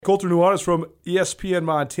Colter Nuanez from ESPN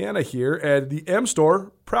Montana here, and the M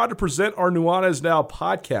Store, proud to present our Nuanez Now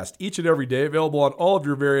podcast each and every day, available on all of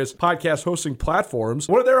your various podcast hosting platforms.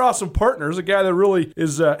 One of their awesome partners, a guy that really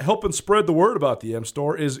is helping spread the word about the M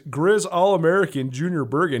Store, is Grizz All-American Junior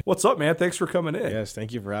Bergen. What's up, man? Thanks for coming in. Yes,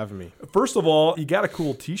 thank you for having me. First of all, you got a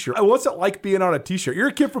cool t-shirt. What's it like being on a t-shirt? You're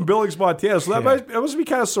a kid from Billings, Montana, so that must be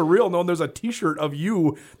kind of surreal knowing there's a t-shirt of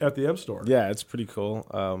you at the M Store. Yeah, it's pretty cool.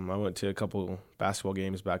 I went to a couple basketball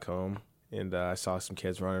games back home, and I saw some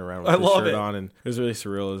kids running around with the shirt on, and it was really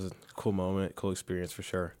surreal. It was a cool moment, cool experience for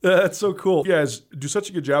sure. That's so cool. You guys do such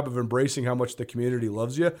a good job of embracing how much the community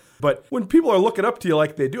loves you. But when people are looking up to you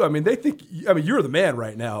like they do, they think, you're the man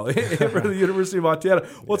right now for the University of Montana.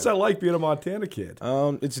 What's that like being a Montana kid?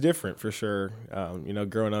 It's different for sure.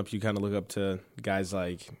 Growing up, you kind of look up to guys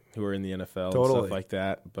like who are in the NFL and stuff like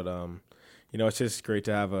that. But, it's just great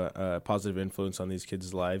to have a positive influence on these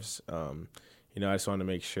kids' lives. I just want to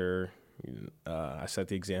make sure I set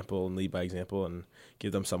the example and lead by example and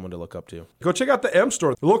give them someone to look up to. Go check out the M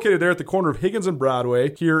Store. They're located there at the corner of Higgins and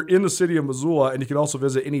Broadway here in the city of Missoula, and you can also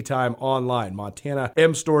visit anytime online,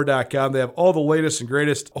 montanamstore.com. They have all the latest and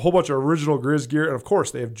greatest, a whole bunch of original Grizz gear, and of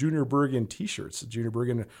course, they have Junior Bergen t-shirts. Junior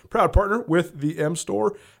Bergen, proud partner with the M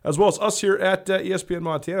Store, as well as us here at ESPN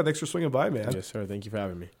Montana. Thanks for swinging by, man. Yes, sir. Thank you for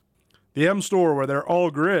having me. The M Store, where they're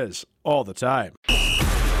all Grizz all the time.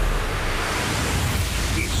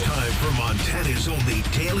 It's time for Montana's only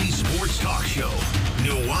daily sports talk show,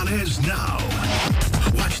 Nuanez Now.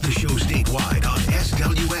 Watch the show statewide on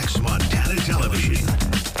SWX Montana Television.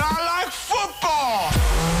 I like football!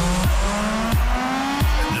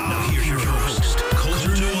 Now here's your host, Colter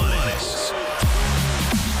Nuanez.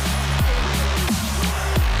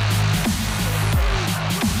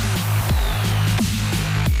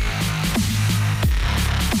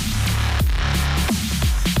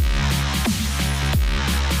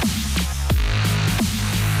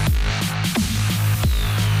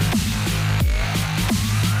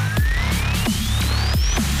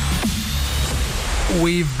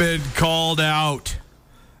 We've been called out.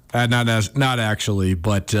 Not actually,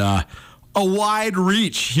 but a wide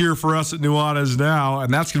reach here for us at Nuanez Now,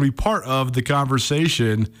 and that's going to be part of the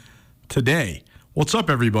conversation today. What's up,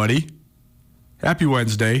 everybody? Happy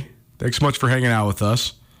Wednesday. Thanks so much for hanging out with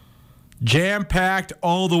us. Jam-packed,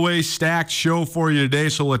 all the way stacked show for you today,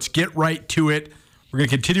 so let's get right to it. We're going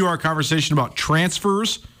to continue our conversation about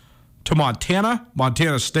transfers to Montana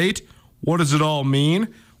State. What does it all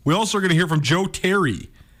mean? We also are going to hear from Joe Terry.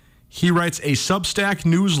 He writes a Substack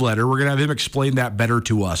newsletter. We're going to have him explain that better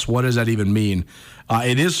to us. What does that even mean?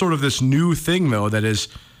 It is sort of this new thing, though, that is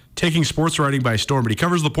taking sports writing by storm. But he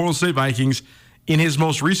covers the Portland State Vikings. In his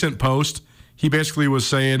most recent post, he basically was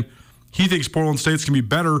saying he thinks Portland State's going to be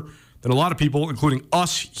better than a lot of people, including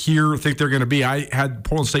us here, think they're going to be. I had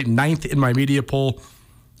Portland State 9th in my media poll.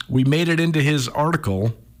 We made it into his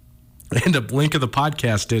article, and a link of the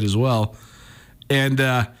podcast did as well.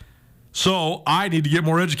 And so I need to get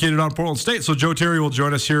more educated on Portland State. So Joe Terry will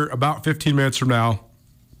join us here about 15 minutes from now.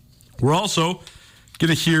 We're also going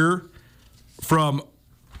to hear from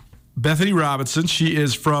Bethany Robinson. She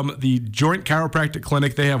is from the Joint Chiropractic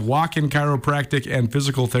Clinic. They have walk-in chiropractic and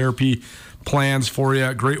physical therapy plans for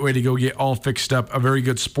you. Great way to go get all fixed up. A very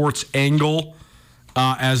good sports angle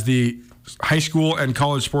as the high school and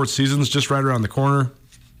college sports seasons just right around the corner.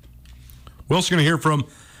 We're also going to hear from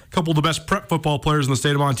couple of the best prep football players in the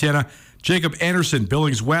state of Montana. Jacob Anderson,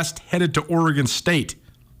 Billings West, headed to Oregon State.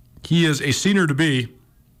 He is a senior to be,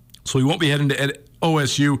 so he won't be heading to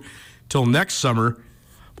OSU till next summer.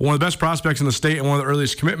 But one of the best prospects in the state and one of the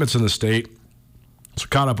earliest commitments in the state. So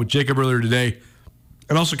caught up with Jacob earlier today.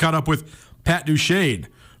 And also caught up with Pat Duchesne,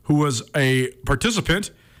 who was a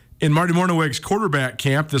participant in Marty Mornhinweg's quarterback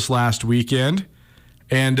camp this last weekend.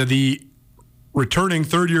 And the returning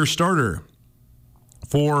third-year starter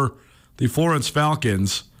for the Florence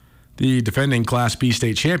Falcons, the defending Class B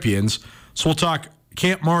state champions. So we'll talk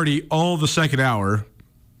Camp Marty all the second hour.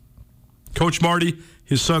 Coach Marty,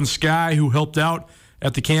 his son Sky, who helped out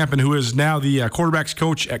at the camp and who is now the quarterback's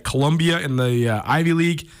coach at Columbia in the Ivy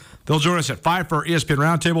League. They'll join us at 5 for our ESPN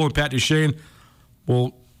Roundtable, and Pat Duchesne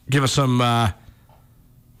will give us some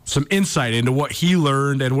insight into what he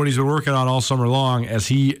learned and what he's been working on all summer long as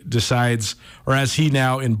he decides, or as he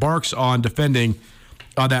now embarks on defending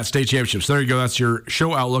on that state championship. So there you go. That's your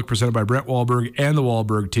show outlook presented by Brent Wahlberg and the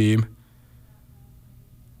Wahlberg team.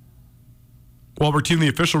 Wahlberg team, the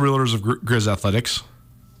official realtors of Grizz Athletics.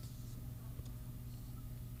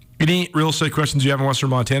 Any real estate questions you have in Western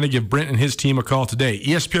Montana, give Brent and his team a call today.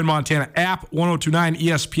 ESPN Montana app,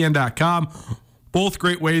 1029ESPN.com. Both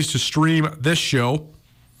great ways to stream this show.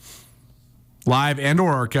 live and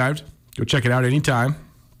or archived. Go check it out anytime.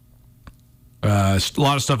 A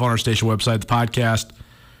lot of stuff on our station website, the podcast,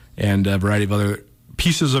 and a variety of other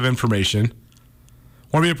pieces of information.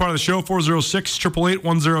 Want to be a part of the show?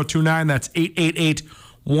 406-888-1029. That's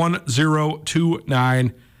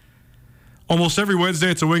 888-1029. Almost every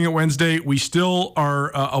Wednesday, it's a Wing It Wednesday. We still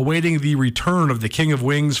are awaiting the return of the King of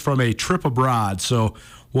Wings from a trip abroad. So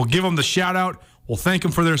we'll give them the shout out. We'll thank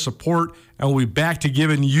them for their support, and we'll be back to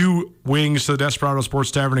giving you wings to the Desperado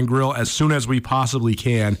Sports Tavern and Grill as soon as we possibly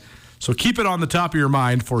can. So keep it on the top of your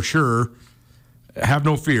mind for sure. Have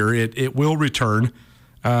no fear. It will return.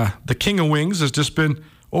 The King of Wings has just been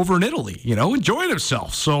over in Italy, enjoying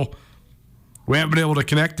himself. So we haven't been able to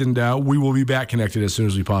connect, and we will be back connected as soon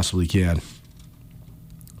as we possibly can.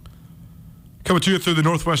 Coming to you through the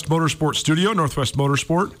Northwest Motorsport Studio, Northwest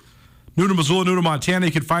Motorsport. Newton, Missoula, Newton, Montana.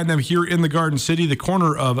 You can find them here in the Garden City, the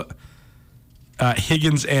corner of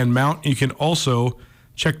Higgins and Mount. You can also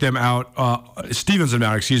check them out, Stevens and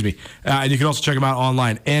Mount, excuse me. And you can also check them out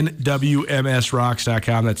online,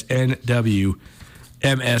 nwmsrocks.com. That's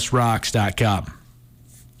nwmsrocks.com.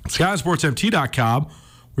 SkySportsMT.com.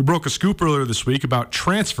 We broke a scoop earlier this week about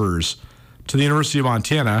transfers to the University of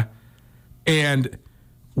Montana, and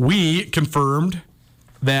we confirmed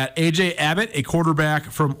that A.J. Abbott, a quarterback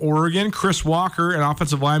from Oregon, Chris Walker, an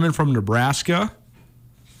offensive lineman from Nebraska,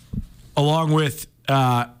 along with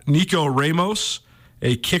Nico Ramos,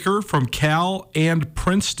 a kicker from Cal and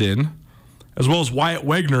Princeton, as well as Wyatt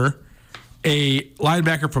Wegner, a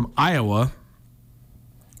linebacker from Iowa,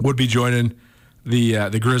 would be joining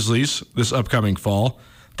the Grizzlies this upcoming fall.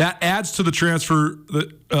 That adds to the transfer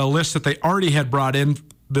list that they already had brought in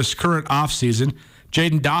this current offseason.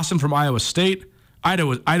 Jaden Dawson from Idaho State, Sawyer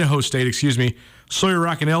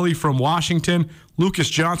Roccanelli from Washington, Lucas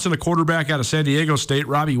Johnson, a quarterback out of San Diego State,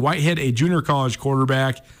 Robbie Whitehead, a junior college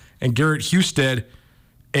quarterback, and Garrett Husted,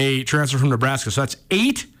 a transfer from Nebraska. So that's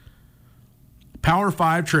 8 Power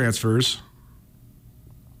 5 transfers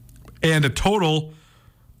and a total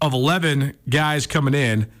of 11 guys coming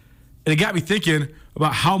in. And it got me thinking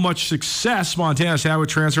about how much success Montana's had with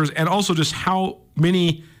transfers and also just how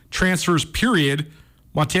many transfers, period,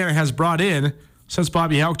 Montana has brought in since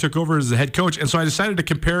Bobby Hauck took over as the head coach. And so I decided to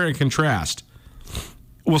compare and contrast.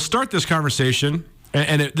 We'll start this conversation,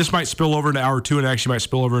 and this might spill over into hour 2 and actually might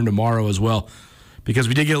spill over into tomorrow as well, because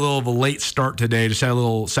we did get a little of a late start today. Just had a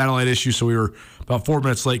little satellite issue, so we were about 4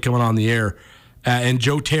 minutes late coming on the air. And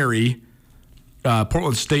Joe Terry,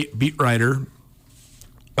 Portland State beat writer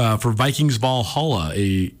for Vikings Valhalla,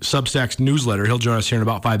 a Substack newsletter. He'll join us here in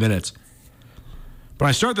about 5 minutes. But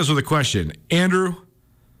I start this with a question. Andrew,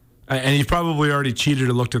 and you've probably already cheated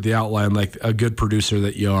and looked at the outline like a good producer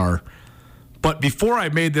that you are. But before I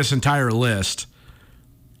made this entire list,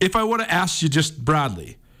 if I would have asked you just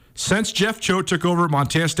broadly, since Jeff Choate took over at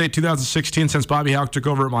Montana State 2016, since Bobby Hauck took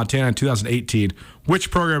over at Montana in 2018,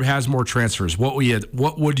 which program has more transfers? What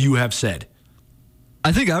would you have said?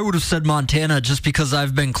 I think I would have said Montana just because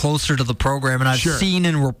I've been closer to the program and I've seen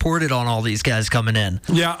and reported on all these guys coming in.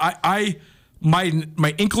 Yeah,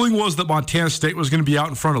 my inkling was that Montana State was going to be out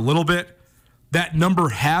in front a little bit. That number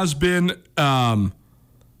has been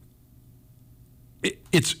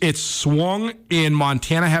it's swung in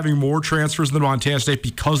Montana having more transfers than Montana State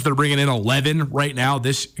because they're bringing in 11 right now,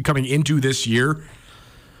 coming into this year.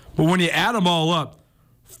 But when you add them all up,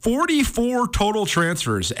 44 total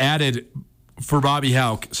transfers added for Bobby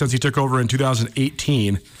Hauck since he took over in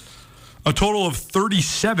 2018. A total of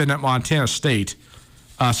 37 at Montana State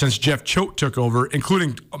since Jeff Choate took over,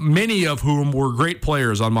 including many of whom were great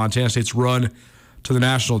players on Montana State's run to the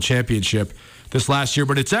national championship this last year.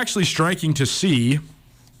 But it's actually striking to see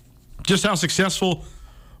just how successful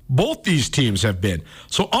both these teams have been.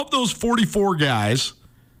 So of those 44 guys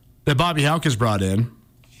that Bobby Hauck has brought in,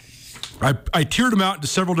 I tiered them out into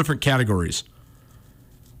several different categories.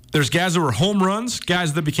 There's guys that were home runs,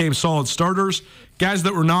 guys that became solid starters, guys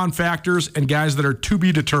that were non-factors, and guys that are to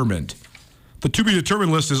be determined. The to be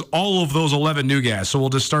determined list is all of those 11 new guys, so we'll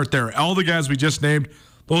just start there. All the guys we just named,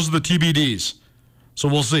 those are the TBDs. So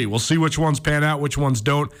we'll see. We'll see which ones pan out, which ones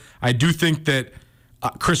don't. I do think that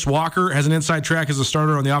Chris Walker has an inside track as a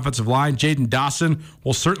starter on the offensive line. Jaden Dawson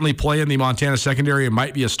will certainly play in the Montana secondary and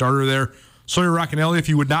might be a starter there. Sawyer Roccanelli, if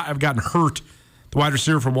he would not have gotten hurt, the wide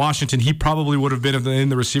receiver from Washington, he probably would have been in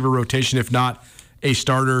the receiver rotation, if not a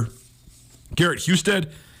starter. Garrett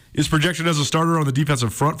Husted is projected as a starter on the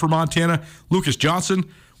defensive front for Montana. Lucas Johnson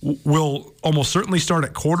will almost certainly start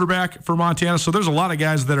at quarterback for Montana. So there's a lot of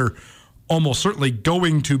guys that are almost certainly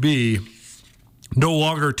going to be no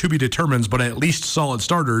longer to be determined, but at least solid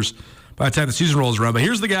starters by the time the season rolls around. But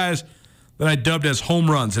here's the guys that I dubbed as home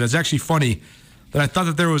runs. And it's actually funny that I thought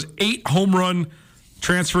that there was 8 home run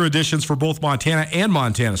transfer additions for both Montana and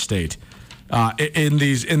Montana State in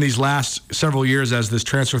these last several years as this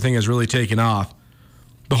transfer thing has really taken off.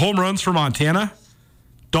 The home runs for Montana,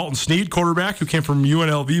 Dalton Sneed, quarterback, who came from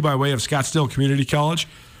UNLV by way of Scottsdale Community College.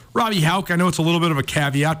 Robbie Houck, I know it's a little bit of a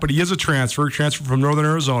caveat, but he is a transfer from Northern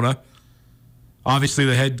Arizona. Obviously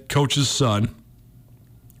the head coach's son.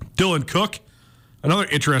 Dylan Cook, another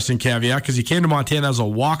interesting caveat because he came to Montana as a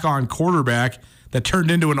walk-on quarterback that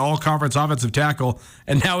turned into an all-conference offensive tackle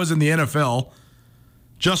and now is in the NFL.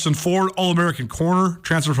 Justin Ford, All-American corner,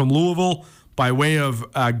 transferred from Louisville by way of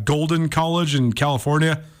Golden College in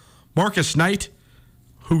California. Marcus Knight,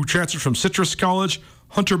 who transferred from Citrus College.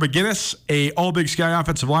 Hunter McGinnis, a All-Big Sky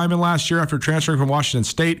offensive lineman last year after transferring from Washington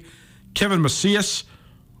State. Kevin Macias,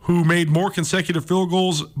 who made more consecutive field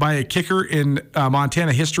goals by a kicker in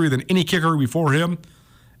Montana history than any kicker before him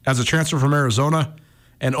as a transfer from Arizona.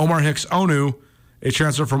 And Omar Hicks-Onu, a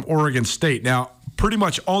transfer from Oregon State. Now, pretty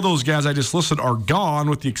much all those guys I just listed are gone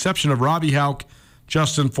with the exception of Robbie Houck,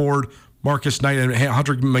 Justin Ford, Marcus Knight, and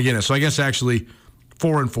Hunter McGinnis. So I guess actually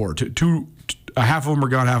 4 and 4. Half of them are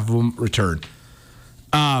gone, half of them returned.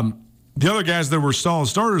 The other guys that were solid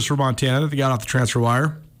starters for Montana that they got off the transfer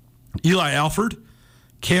wire, Eli Alford,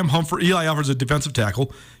 Cam Humphrey. Eli Alford's a defensive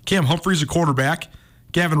tackle. Cam Humphrey's a quarterback.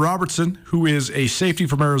 Gavin Robertson, who is a safety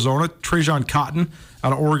from Arizona. Trajan Cotton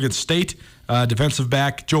out of Oregon State, defensive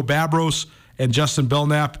back. Joe Babros and Justin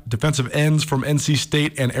Belknap, defensive ends from NC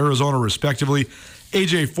State and Arizona, respectively.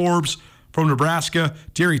 A.J. Forbes from Nebraska.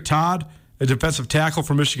 Derry Todd, a defensive tackle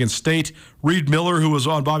from Michigan State. Reed Miller, who was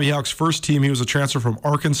on Bobby Houck's first team. He was a transfer from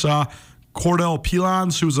Arkansas. Cordell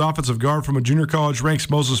Pilons, who was an offensive guard from a junior college ranks.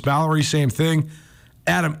 Moses Mallory, same thing.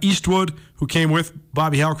 Adam Eastwood, who came with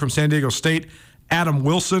Bobby Houck from San Diego State. Adam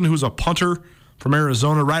Wilson, who's a punter from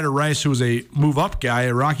Arizona. Ryder Rice, who was a move-up guy,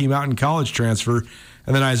 a Rocky Mountain College transfer.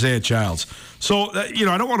 And then Isaiah Childs. So, I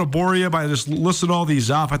don't want to bore you by just listing all these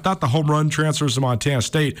off. I thought the home run transfers to Montana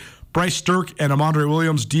State, Bryce Stirk and Amandre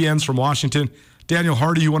Williams, DNs from Washington. Daniel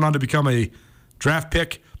Hardy, who went on to become a draft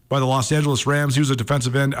pick by the Los Angeles Rams. He was a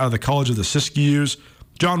defensive end out of the College of the Siskiyous.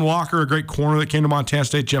 John Walker, a great corner that came to Montana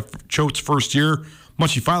State. Jeff Choate's first year.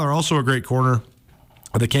 Munchie Filer, also a great corner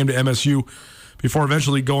that came to MSU before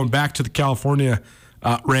eventually going back to the California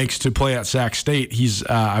ranks to play at Sac State. He's,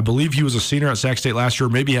 I believe he was a senior at Sac State last year,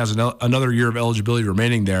 maybe has another year of eligibility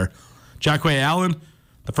remaining there. Jacquay Allen,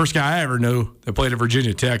 the first guy I ever knew that played at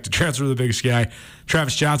Virginia Tech to transfer to the Big Sky.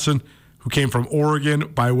 Travis Johnson, who came from Oregon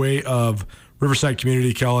by way of Riverside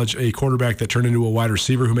Community College, a quarterback that turned into a wide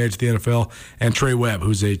receiver who made it to the NFL, and Trey Webb,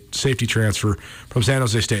 who's a safety transfer from San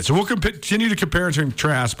Jose State. So we'll continue to compare and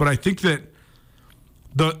contrast, but I think that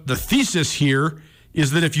the thesis here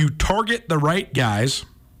is that if you target the right guys,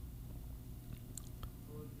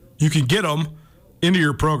 you can get them into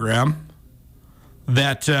your program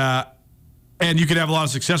and you can have a lot of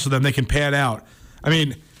success with them. They can pan out. I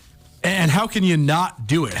mean, and how can you not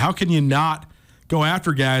do it? How can you not go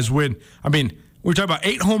after guys when, we're talking about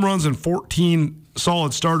 8 home runs and 14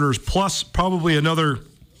 solid starters, plus probably another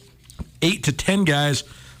 8 to 10 guys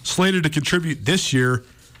slated to contribute this year.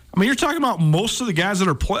 You're talking about most of the guys that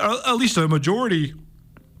are at least a majority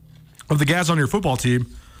of the guys on your football team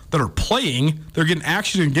that are playing, they're getting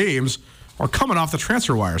action in games, are coming off the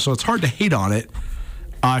transfer wire. So it's hard to hate on it.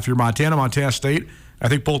 If you're Montana State, I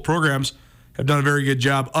think both programs have done a very good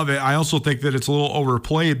job of it. I also think that it's a little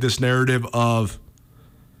overplayed, this narrative of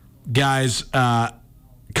guys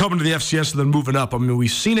coming to the FCS and then moving up.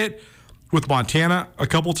 We've seen it with Montana a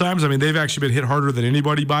couple times. They've actually been hit harder than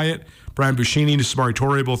anybody by it. Brian Buschini and Samari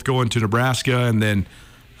Torre both going to Nebraska, and then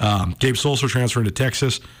Gabe Solser transferring to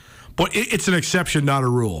Texas. But it's an exception, not a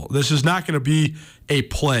rule. This is not going to be a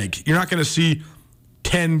plague. You're not going to see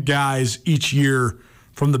 10 guys each year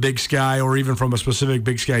from the Big Sky or even from a specific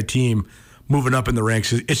Big Sky team moving up in the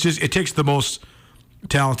ranks. It's just, it takes the most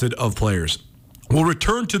talented of players. We'll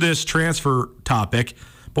return to this transfer topic,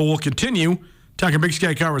 but we'll continue talking Big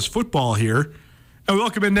Sky Conference football here. And we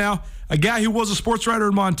welcome in now a guy who was a sports writer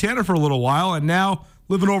in Montana for a little while and now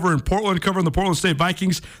living over in Portland, covering the Portland State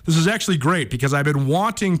Vikings. This is actually great because I've been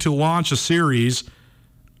wanting to launch a series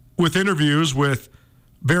with interviews with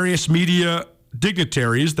various media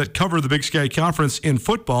dignitaries that cover the Big Sky Conference in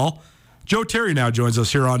football. Joe Terry now joins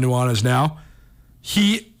us here on Nuanez Now.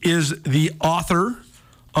 He is the author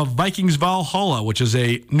of Vikings Valhalla, which is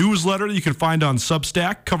a newsletter that you can find on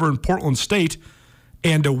Substack covering Portland State.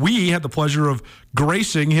 And we had the pleasure of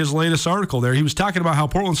gracing his latest article there. He was talking about how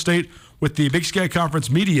Portland State, with the Big Sky Conference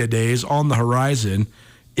Media Days on the horizon,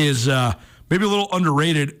 is maybe a little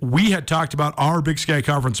underrated. We had talked about our Big Sky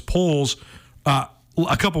Conference polls a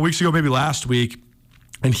couple weeks ago, maybe last week,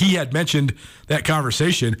 and he had mentioned that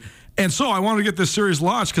conversation. And so I wanted to get this series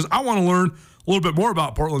launched because I want to learn a little bit more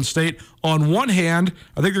about Portland State. On one hand,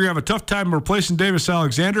 I think they're going to have a tough time replacing Davis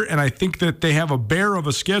Alexander, and I think that they have a bear of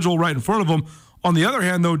a schedule right in front of them. On the other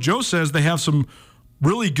hand, though, Joe says they have some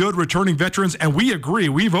really good returning veterans, and we agree.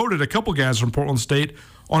 We voted a couple guys from Portland State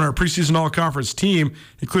on our preseason all-conference team,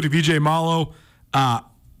 including Vijay Malo,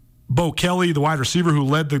 Bo Kelly, the wide receiver who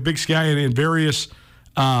led the Big Sky in various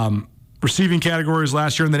receiving categories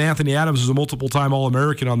last year, and then Anthony Adams, who's a multiple-time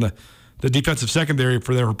All-American on the defensive secondary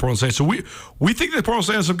for Portland State. So we think that Portland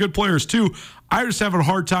State has some good players too. I just having a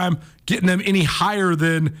hard time getting them any higher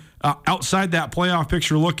than outside that playoff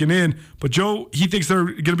picture looking in. But Joe, he thinks they're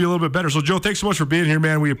going to be a little bit better. So Joe, thanks so much for being here,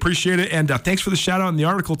 man. We appreciate it. And thanks for the shout out in the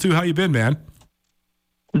article too. How you been, man?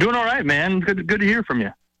 Doing all right, man. Good to hear from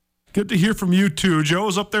you. Good to hear from you too. Joe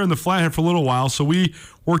was up there in the Flathead for a little while, so we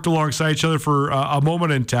worked alongside each other for a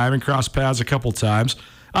moment in time and crossed paths a couple times.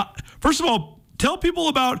 First of all, tell people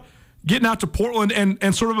about getting out to Portland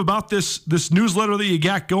and sort of about this newsletter that you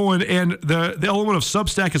got going and the element of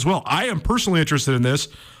Substack as well. I am personally interested in this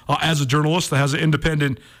as a journalist that has an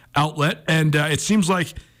independent outlet, and it seems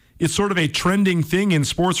like it's sort of a trending thing in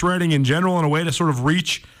sports writing in general and a way to sort of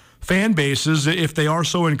reach fan bases if they are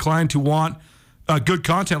so inclined to want good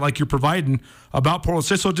content like you're providing about Portland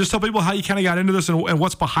State. So just tell people how you kind of got into this and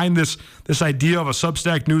what's behind this idea of a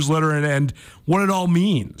Substack newsletter and what it all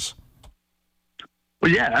means.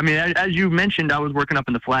 Well, yeah, I mean, as you mentioned, I was working up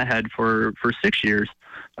in the Flathead for 6 years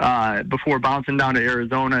before bouncing down to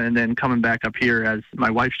Arizona and then coming back up here as my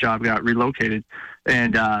wife's job got relocated.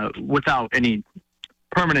 And without any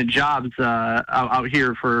permanent jobs out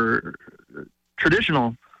here for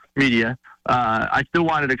traditional media, I still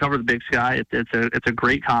wanted to cover the Big Sky. It's a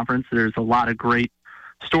great conference. There's a lot of great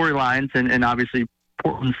storylines, and obviously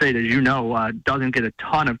Portland State, as you know, doesn't get a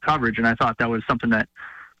ton of coverage. And I thought that was something that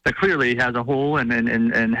clearly has a hole and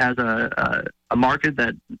has a market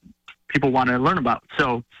that people want to learn about.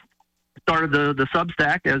 So started the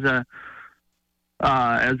Substack as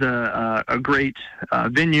a great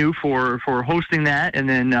venue for hosting that, and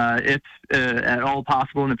then if at all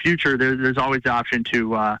possible in the future, there's always the option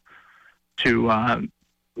to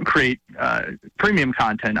create premium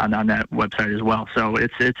content on that website as well. So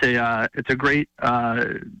it's a great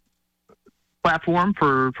platform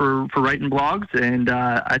for writing blogs, and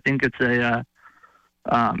I think it's an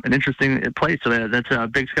interesting place. So that's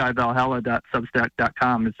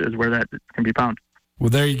bigskyvalhalla.substack.com is where that can be found. Well,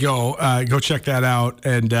 there you go. Go check that out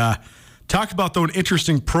and talk about an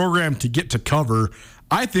interesting program to get to cover.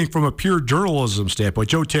 I think from a pure journalism standpoint,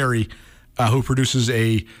 Joe Terry, who produces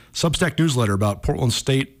a Substack newsletter about Portland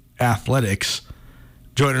State athletics,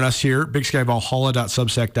 joining us here,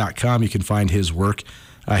 bigskyvalhalla.substack.com. You can find his work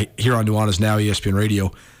here on Nuanez Now, ESPN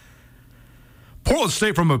Radio. Portland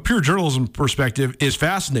State, from a pure journalism perspective, is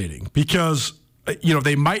fascinating because,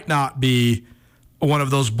 they might not be one of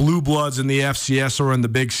those blue bloods in the FCS or in the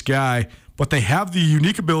Big Sky, but they have the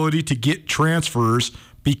unique ability to get transfers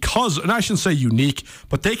because, and I shouldn't say unique,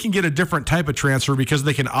 but they can get a different type of transfer because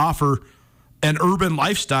they can offer an urban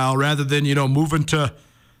lifestyle rather than, moving to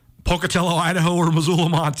Pocatello, Idaho, or Missoula,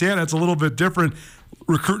 Montana. It's a little bit different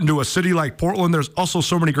recruiting to a city like Portland. There's also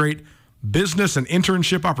so many great business and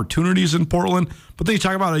internship opportunities in Portland. But then you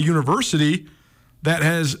talk about a university that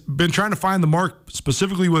has been trying to find the mark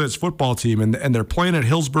specifically with its football team, and they're playing at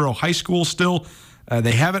Hillsborough High School still.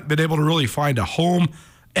 They haven't been able to really find a home.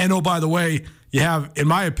 And, oh, by the way, you have, in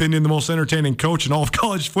my opinion, the most entertaining coach in all of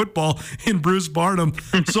college football in Bruce Barnum.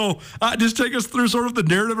 So just take us through sort of the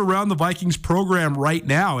narrative around the Vikings program right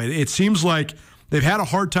now. It seems like they've had a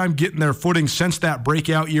hard time getting their footing since that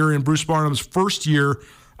breakout year in Bruce Barnum's first year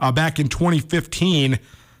back in 2015.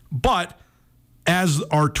 But as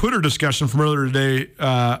our Twitter discussion from earlier today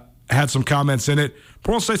had some comments in it,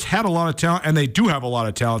 Portland State's had a lot of talent, and they do have a lot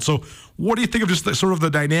of talent. So what do you think of just sort of the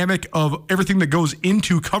dynamic of everything that goes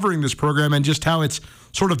into covering this program and just how it's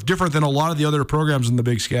sort of different than a lot of the other programs in the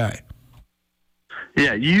Big Sky?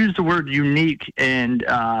 Yeah, you used the word unique, and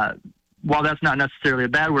while that's not necessarily a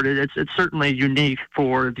bad word, it's certainly unique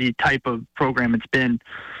for the type of program it's been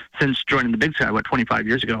since joining the Big Sky, 25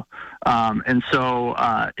 years ago. And so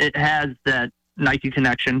it has that Nike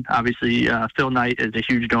connection. Obviously, Phil Knight is a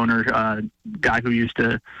huge donor, guy who used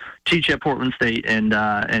to teach at Portland State, and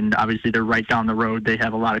obviously they're right down the road. They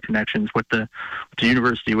have a lot of connections with the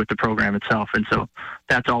university, with the program itself, and so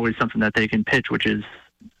that's always something that they can pitch, which is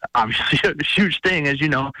obviously a huge thing. As you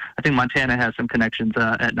know, I think Montana has some connections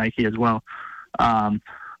at Nike as well.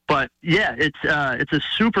 But yeah, it's a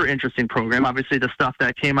super interesting program. Obviously, the stuff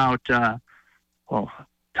that came out,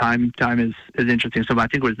 time is interesting. So I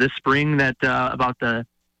think it was this spring that about the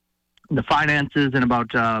finances and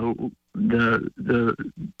about the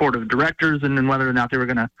board of directors and then whether or not they were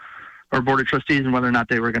going to, or board of trustees and whether or not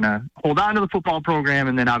they were going to hold on to the football program,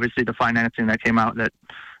 and then obviously the financing that came out that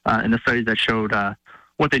in the studies that showed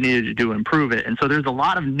what they needed to do to improve it. And so there's a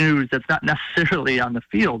lot of news that's not necessarily on the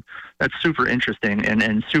field that's super interesting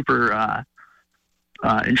and super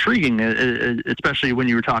intriguing, especially when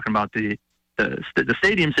you were talking about the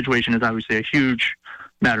stadium situation is obviously a huge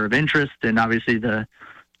matter of interest, and obviously the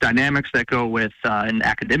dynamics that go with an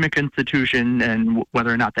academic institution and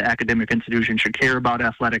whether or not the academic institution should care about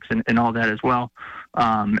athletics and all that as well.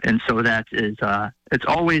 And so that is, it's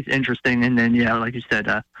always interesting. And then, yeah, like you said,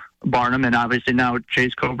 Barnum and obviously now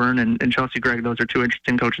Chase Coburn and Chelsea Gregg, those are two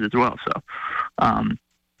interesting coaches as well. So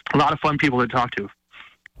a lot of fun people to talk to.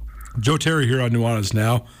 Joe Terry here on Nuanez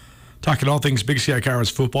Now, talking all things Big Sky Conference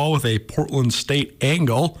football with a Portland State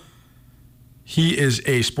angle. He is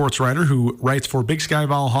a sports writer who writes for Big Sky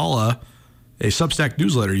Valhalla, a Substack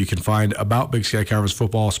newsletter you can find about Big Sky Conference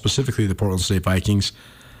football, specifically the Portland State Vikings.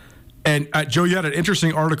 And Joe, you had an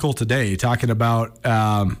interesting article today talking about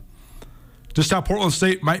just how Portland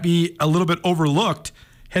State might be a little bit overlooked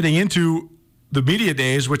heading into the media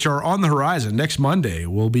days, which are on the horizon. Next Monday,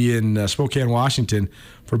 we'll be in Spokane, Washington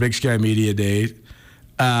for Big Sky Media Day.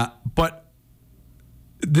 But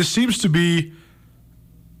this seems to be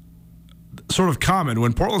sort of common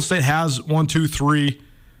when Portland State has 1, 2, 3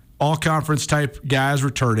 all-conference type guys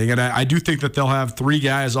returning, and I do think that they'll have 3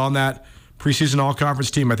 guys on that preseason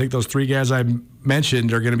all-conference team. I think those 3 guys I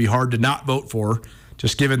mentioned are going to be hard to not vote for,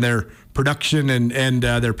 just given their production and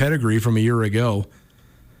their pedigree from a year ago.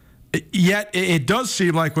 Yet it does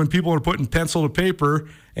seem like when people are putting pencil to paper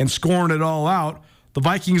and scoring it all out, the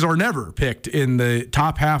Vikings are never picked in the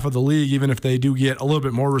top half of the league, even if they do get a little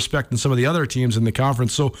bit more respect than some of the other teams in the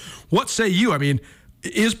conference. So what say you? I mean,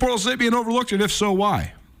 is Portland State being overlooked, and if so,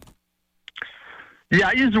 why? Yeah,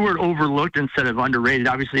 I use the word overlooked instead of underrated.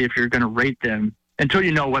 Obviously, if you're going to rate them, until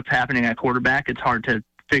you know what's happening at quarterback, it's hard to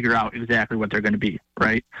figure out exactly what they're going to be,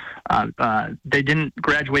 right? They didn't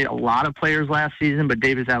graduate a lot of players last season, but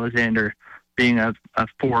Davis Alexander, being a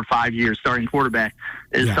 4 or 5 year starting quarterback,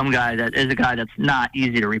 is a guy that's not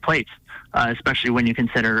easy to replace, especially when you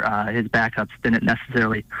consider his backups didn't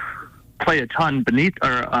necessarily play a ton beneath or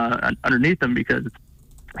underneath him because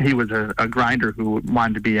he was a grinder who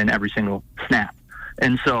wanted to be in every single snap.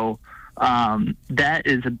 And so that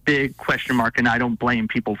is a big question mark, and I don't blame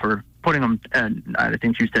people for putting him, I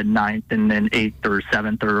think you said 9th and then 8th or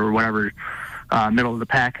 7th or whatever. Middle of the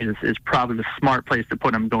pack is probably the smart place to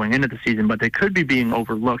put them going into the season, but they could be being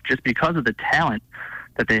overlooked just because of the talent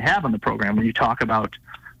that they have on the program. When you talk about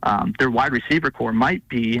their wide receiver core might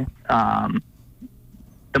be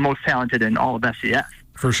the most talented in all of FCS.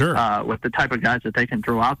 For sure. With the type of guys that they can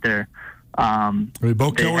throw out there.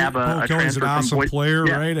 Bo Kelly's an awesome player,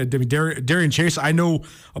 right? I mean, Darian Chase, I know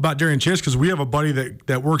about Darian Chase because we have a buddy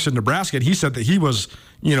that works in Nebraska, and he said that he was,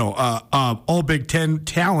 all Big Ten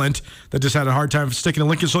talent that just had a hard time sticking in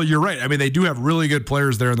Lincoln. So you're right. I mean, they do have really good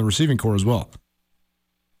players there in the receiving core as well.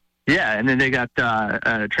 Yeah, and then they got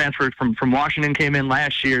transferred from Washington, came in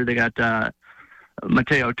last year. They got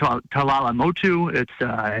Mateo Talala-Motu. It's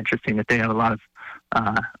interesting that they have a lot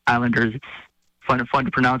of Islanders. Fun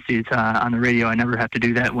to pronounce these on the radio. I never have to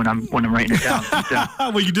do that when I'm writing it down.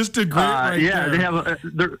 Well, you just did great. Yeah, there. They have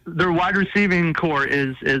their wide receiving core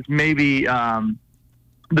is maybe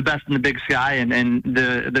the best in the Big Sky, and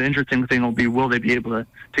the interesting thing will be, will they be able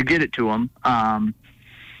to get it to them?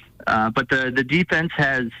 But the defense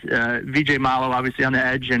has VJ Malo obviously on the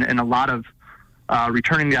edge, and a lot of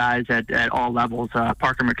returning guys at all levels.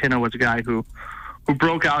 Parker McKenna was a guy who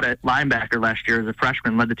broke out at linebacker last year as a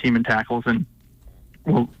freshman, led the team in tackles, and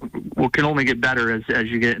can only get better as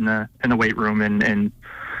you get in the weight room and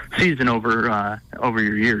season over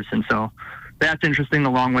your years. And so that's interesting,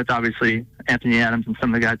 along with obviously Anthony Adams and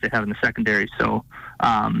some of the guys they have in the secondary. So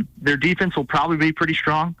their defense will probably be pretty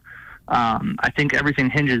strong. I think everything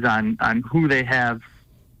hinges on who they have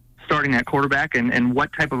starting at quarterback and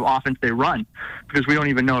what type of offense they run, because we don't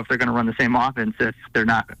even know if they're going to run the same offense if they're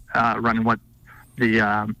not running what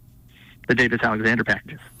the Davis Alexander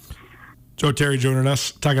packages. Joe Terry joining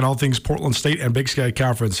us, talking all things Portland State and Big Sky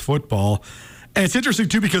Conference football. And it's interesting,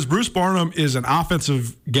 too, because Bruce Barnum is an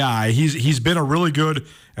offensive guy. He's been a really good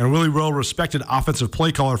and really well-respected offensive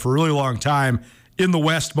play caller for a really long time in the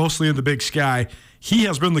West, mostly in the Big Sky. He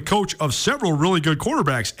has been the coach of several really good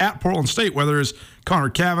quarterbacks at Portland State, whether it's Connor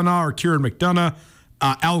Cavanaugh or Kieran McDonough.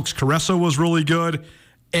 Alex Carreso was really good.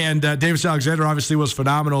 And Davis Alexander obviously was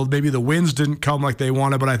phenomenal. Maybe the wins didn't come like they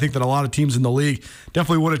wanted, but I think that a lot of teams in the league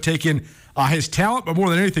definitely would have taken his talent, but more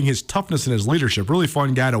than anything, his toughness and his leadership. Really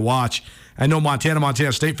fun guy to watch. I know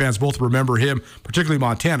Montana State fans both remember him, particularly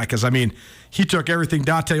Montana, because, I mean, he took everything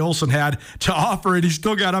Dante Olson had to offer, and he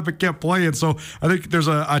still got up and kept playing. So I think there's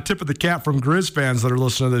a tip of the cap from Grizz fans that are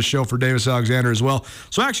listening to this show for Davis Alexander as well.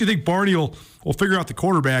 So I actually think Barney will figure out the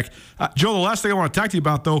quarterback. Joe, the last thing I want to talk to you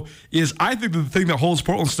about, though, is I think the thing that holds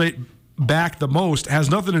Portland State back the most has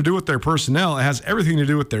nothing to do with their personnel. It has everything to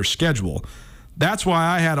do with their schedule. That's why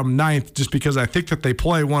I had them 9th, just because I think that they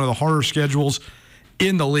play one of the harder schedules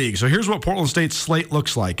in the league. So here's what Portland State's slate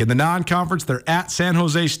looks like. In the non-conference, they're at San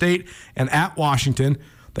Jose State and at Washington.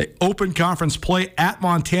 They open conference play at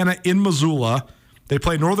Montana in Missoula. They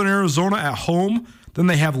play Northern Arizona at home. Then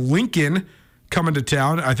they have Lincoln coming to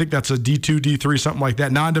town. I think that's a D2, D3, something like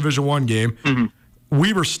that, non-Division I game. Mm-hmm.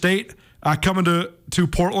 Weber State coming to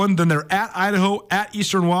Portland. Then they're at Idaho, at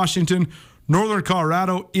Eastern Washington, Northern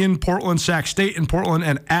Colorado in Portland, Sac State in Portland,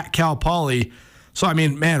 and at Cal Poly. So, I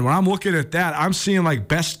mean, man, when I'm looking at that, I'm seeing like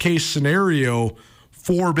best case scenario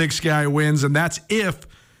 4 Big Sky wins, and that's if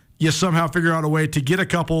you somehow figure out a way to get a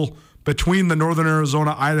couple between the Northern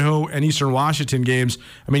Arizona, Idaho, and Eastern Washington games.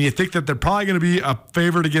 I mean, you think that they're probably going to be a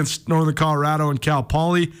favorite against Northern Colorado and Cal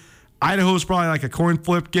Poly. Idaho's probably like a coin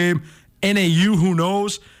flip game. NAU, who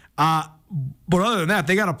knows? But other than that,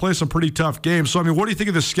 they got to play some pretty tough games. So, I mean, what do you think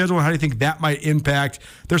of the schedule, and how do you think that might impact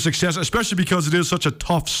their success, especially because it is such a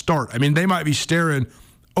tough start? I mean, they might be staring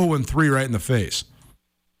 0-3 right in the face.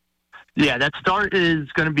 Yeah, that start is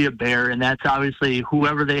going to be a bear, and that's obviously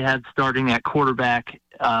whoever they have starting at quarterback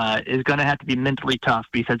is going to have to be mentally tough,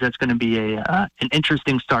 because that's going to be an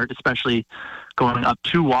interesting start, especially going up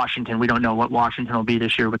to Washington. We don't know what Washington will be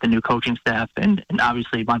this year with the new coaching staff, and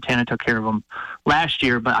obviously Montana took care of them last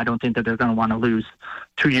year, but I don't think that they're going to want to lose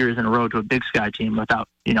 2 years in a row to a Big Sky team without,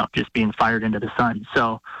 just being fired into the sun.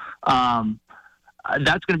 So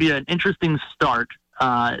that's going to be an interesting start.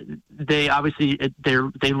 They obviously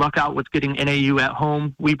they luck out with getting NAU at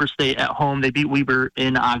home, Weber State at home. They beat Weber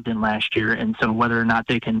in Ogden last year, and so whether or not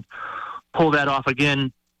they can pull that off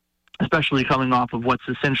again, especially coming off of what's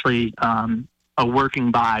essentially a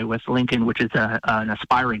working bye with Lincoln, which is an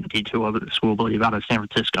aspiring D2 school, I believe, out of San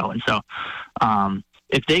Francisco. And so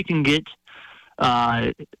if they can get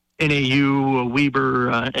NAU, Weber,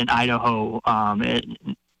 and Idaho,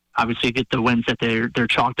 obviously get the wins that they're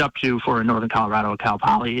chalked up to for Northern Colorado, Cal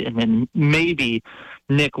Poly, and then maybe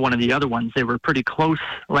nick one of the other ones. They were pretty close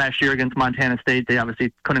last year against Montana State. They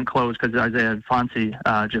obviously couldn't close because Isaiah Fonsi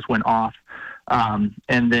just went off.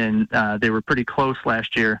 And then they were pretty close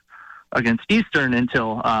last year against Eastern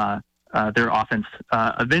until their offense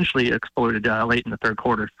eventually exploded late in the third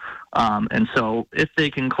quarter. And so if they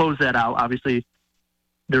can close that out, obviously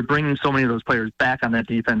they're bringing so many of those players back on that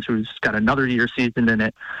defense who's got another year seasoned in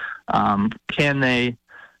it. Can they,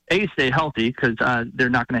 stay healthy, because they're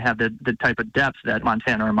not going to have the type of depth that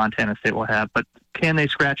Montana or Montana State will have, but can they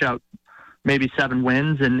scratch out maybe 7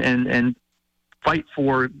 wins and fight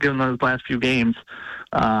for, given those last few games,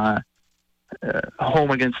 home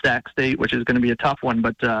against Sac State, which is going to be a tough one,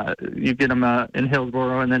 but you get them in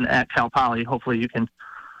Hillsborough and then at Cal Poly. Hopefully you can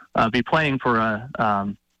be playing for a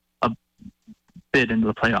bid into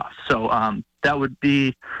the playoffs. So this would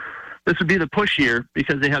be the push year,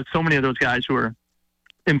 because they have so many of those guys who are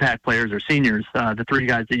impact players or seniors. The 3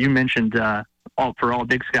 guys that you mentioned, all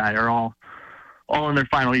Big Sky, are all in their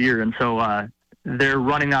final year, and so they're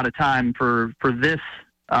running out of time for this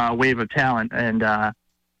wave of talent, and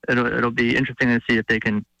it'll be interesting to see if they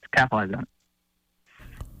can capitalize on it.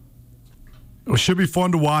 It should be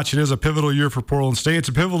fun to watch. It is a pivotal year for Portland State. It's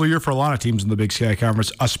a pivotal year for a lot of teams in the Big Sky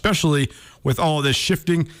Conference, especially with all of this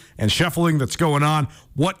shifting and shuffling that's going on.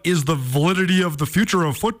 What is the validity of the future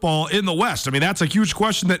of football in the West? I mean, that's a huge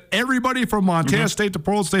question that everybody from Montana State to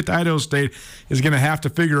Portland State to Idaho State is going to have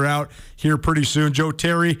to figure out here pretty soon. Joe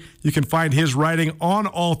Terry, you can find his writing on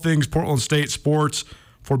all things Portland State sports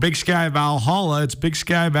for Big Sky Valhalla. It's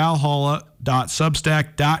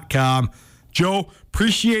bigskyvalhalla.substack.com. Joe,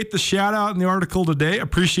 appreciate the shout out in the article today.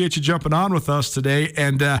 Appreciate you jumping on with us today.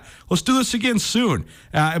 And let's do this again soon.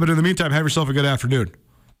 But in the meantime, have yourself a good afternoon.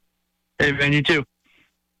 Hey, man, you too.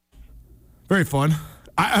 Very fun.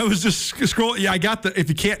 I was just scrolling. Yeah, I got if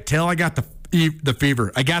you can't tell, I got the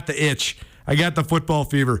fever. I got the itch. I got the football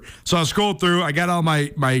fever. So I was scrolling through. I got all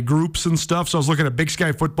my groups and stuff. So I was looking at Big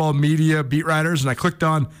Sky football media beat writers, and I clicked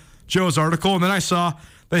on Joe's article, and then I saw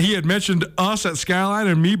that he had mentioned us at Skyline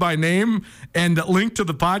and me by name and linked to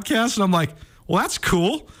the podcast. And I'm like, well, that's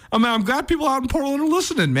cool. I'm glad people out in Portland are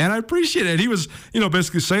listening, man. I appreciate it. He was,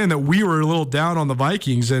 basically saying that we were a little down on the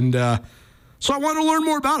Vikings, and so I wanted to learn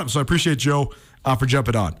more about them. So I appreciate Joe for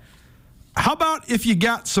jumping on. How about if you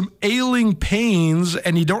got some ailing pains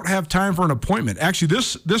and you don't have time for an appointment? Actually,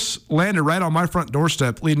 this landed right on my front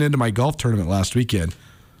doorstep leading into my golf tournament last weekend.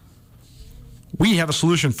 We have a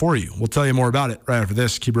solution for you. We'll tell you more about it right after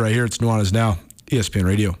this. Keep it right here. It's Nuanez Now, ESPN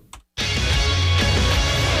Radio.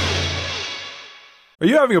 Are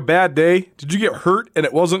you having a bad day? Did you get hurt and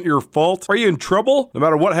it wasn't your fault? Are you in trouble? No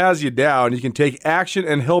matter what has you down, you can take action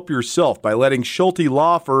and help yourself by letting Schulte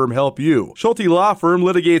Law Firm help you. Schulte Law Firm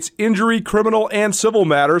litigates injury, criminal, and civil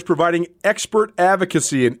matters, providing expert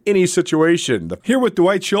advocacy in any situation. Here with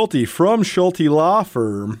Dwight Schulte from Schulte Law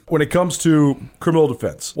Firm. When it comes to criminal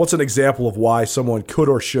defense, what's an example of why someone could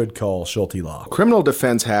or should call Schulte Law? Criminal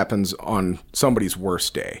defense happens on somebody's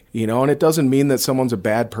worst day, and it doesn't mean that someone's a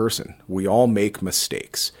bad person. We all make mistakes.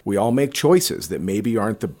 We all make choices that maybe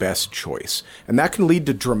aren't the best choice, and that can lead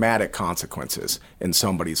to dramatic consequences in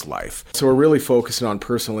somebody's life. So we're really focusing on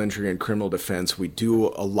personal injury and criminal defense. We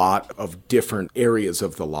do a lot of different areas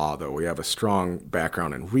of the law, though. We have a strong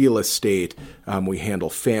background in real estate. We handle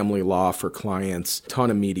family law for clients, ton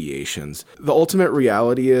of mediations. The ultimate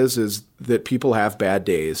reality is that people have bad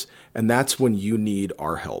days, and that's when you need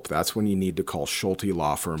our help. That's when you need to call Schulte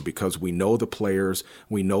Law Firm, because we know the players,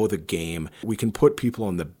 we know the game. We can put people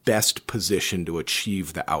in the best position to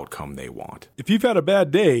achieve the outcome they want. If you've had a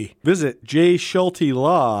bad day, visit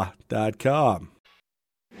jschultelaw.com.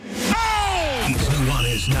 It's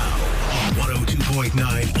Nuanez Now on 102.9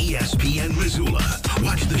 ESPN Missoula.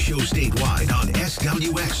 Watch the show statewide on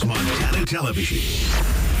SWX Montana Television.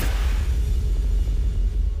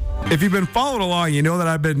 If you've been following along, you know that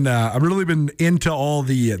I've really been into all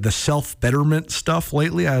the self-betterment stuff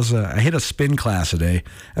lately. I hit a spin class today,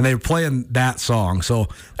 and they were playing that song. So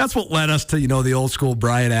that's what led us to, the old school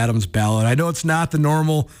Bryan Adams ballad. I know it's not the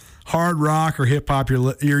normal hard rock or hip hop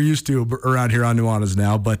you're used to around here on Nuanez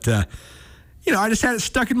Now, but I just had it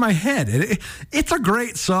stuck in my head. It's a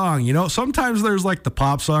great song. Sometimes there's like the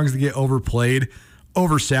pop songs that get overplayed,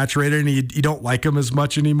 oversaturated, and you don't like them as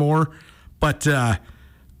much anymore. But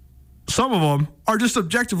some of them are just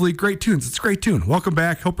objectively great tunes. It's a great tune. Welcome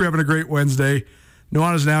back. Hope you're having a great Wednesday.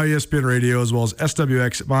 Nuanez Now, ESPN Radio, as well as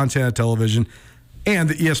SWX Montana Television and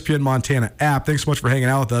the ESPN Montana app. Thanks so much for hanging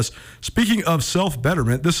out with us. Speaking of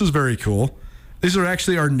self-betterment, this is very cool. These are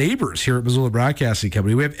actually our neighbors here at Missoula Broadcasting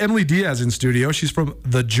Company. We have Emily Diaz in studio. She's from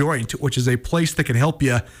The Joint, which is a place that can help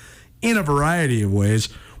you in a variety of ways,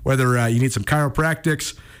 whether you need some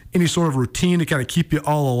chiropractics, any sort of routine to kind of keep you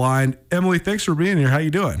all aligned. Emily, thanks for being here. How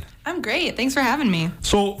you doing? I'm great. Thanks for having me.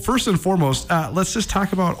 So first and foremost, let's just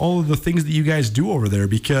talk about all of the things that you guys do over there,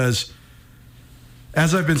 because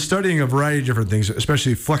as I've been studying a variety of different things,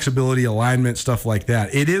 especially flexibility, alignment, stuff like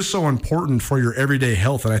that, it is so important for your everyday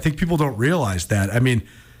health. And I think people don't realize that. I mean,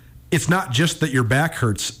 it's not just that your back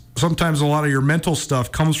hurts. Sometimes a lot of your mental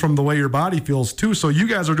stuff comes from the way your body feels too. So you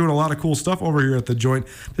guys are doing a lot of cool stuff over here at The Joint.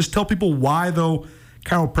 Just tell people why, though,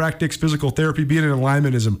 chiropractics, physical therapy, being in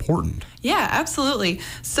alignment is important. Yeah, absolutely.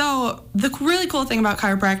 So the really cool thing about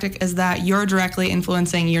chiropractic is that you're directly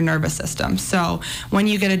influencing your nervous system. So when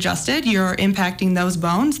you get adjusted, you're impacting those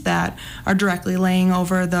bones that are directly laying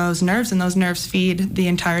over those nerves, and those nerves feed the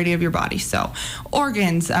entirety of your body. So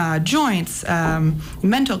organs, joints,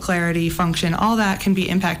 mental clarity, function, all that can be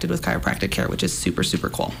impacted with chiropractic care, which is super, super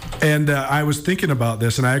cool. And I was thinking about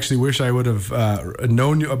this, and I actually wish I would have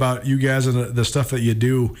known about you guys and the stuff that you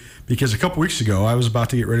do, because a couple weeks ago I was about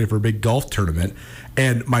to get ready for a big golf tournament,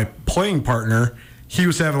 and my playing partner, he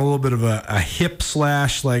was having a little bit of a hip /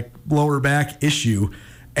 like lower back issue,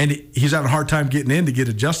 and he's having a hard time getting in to get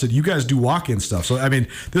adjusted. You guys do walk-in stuff, so I mean,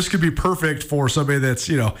 this could be perfect for somebody that's,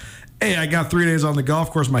 hey, I got 3 days on the golf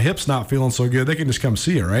course, my hip's not feeling so good. They can just come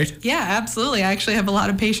see you, right? Yeah, absolutely. I actually have a lot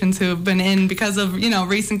of patients who have been in because of,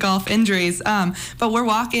 recent golf injuries. But we're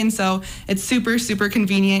walk-in, so it's super, super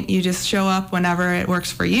convenient. You just show up whenever it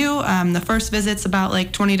works for you. The first visit's about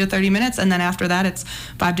like 20 to 30 minutes, and then after that, it's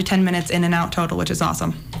 5 to 10 minutes in and out total, which is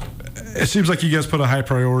awesome. It seems like you guys put a high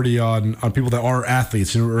priority on people that are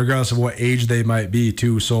athletes, regardless of what age they might be,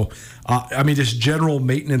 too. So, just general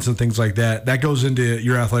maintenance and things like that, that goes into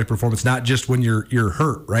your athletic performance, not just when you're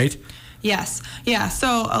hurt, right? Yes. Yeah.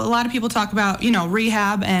 So a lot of people talk about,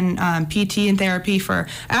 rehab and PT and therapy for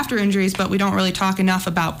after injuries, but we don't really talk enough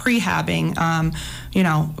about prehabbing,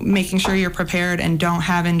 making sure you're prepared and don't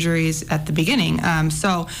have injuries at the beginning.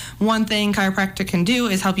 So one thing chiropractic can do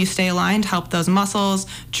is help you stay aligned, help those muscles,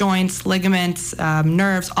 joints, ligaments,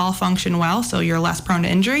 nerves all function well, so you're less prone to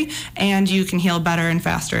injury, and you can heal better and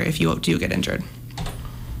faster if you do get injured.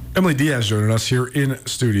 Emily Diaz joining us here in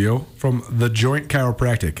studio from The Joint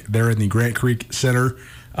Chiropractic. They're in the Grant Creek Center.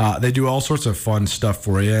 They do all sorts of fun stuff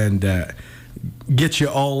for you and get you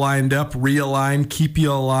all lined up, realign, keep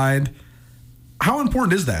you aligned. How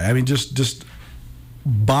important is that? I mean, just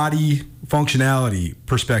body functionality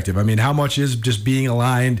perspective. I mean, how much is just being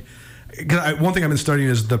aligned? One thing I've been studying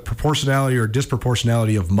is the proportionality or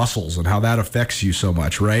disproportionality of muscles and how that affects you so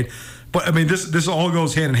much, right? But I mean, this all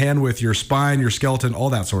goes hand in hand with your spine, your skeleton, all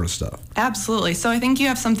that sort of stuff. Absolutely. So I think you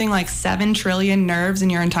have something like 7 trillion nerves in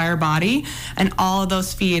your entire body, and all of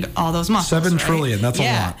those feed all those muscles. 7 trillion, that's a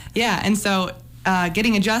lot. Yeah, and so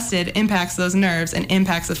getting adjusted impacts those nerves and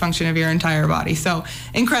impacts the function of your entire body. So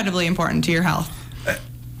incredibly important to your health.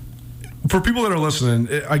 For people that are listening,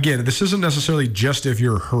 again, this isn't necessarily just if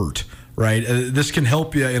you're hurt, right? This can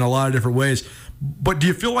help you in a lot of different ways. But do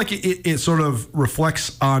you feel like it sort of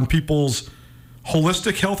reflects on people's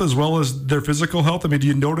holistic health as well as their physical health? I mean, do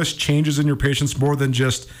you notice changes in your patients more than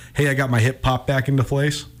just, hey, I got my hip popped back into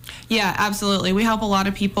place? Yeah, absolutely. We help a lot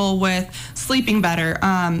of people with sleeping better,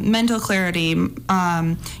 mental clarity,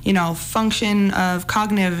 function of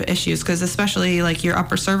cognitive issues, because especially like your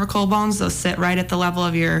upper cervical bones, those sit right at the level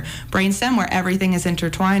of your brainstem where everything is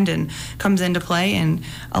intertwined and comes into play, and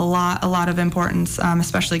a lot of importance,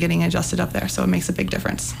 especially getting adjusted up there. So it makes a big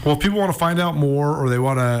difference. Well, if people want to find out more or they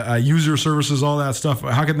want to use your services, all that stuff,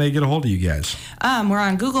 how can they get a hold of you guys? We're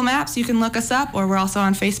on Google Maps. You can look us up, or we're also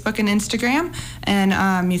on Facebook and Instagram,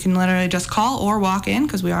 and you can literally just call or walk in,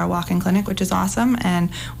 because we are a walk-in clinic, which is awesome, and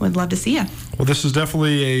would love to see you. Well, this is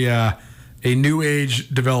definitely a new age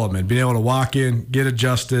development, being able to walk in, get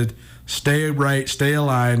adjusted, stay right, stay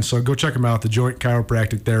aligned. So go check them out, The Joint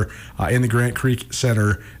Chiropractic there in the Grant Creek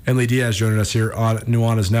Center. Emily Diaz joining us here on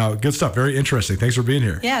Nuanez Now. Good stuff. Very interesting. Thanks for being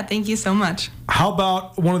here. Yeah, thank you so much. How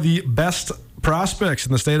about one of the best prospects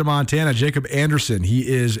in the state of Montana, Jacob Anderson? He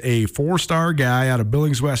is a 4-star guy out of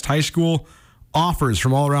Billings West High School. Offers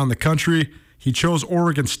from all around the country. He chose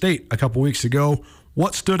Oregon State a couple weeks ago.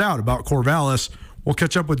 What stood out about Corvallis? We'll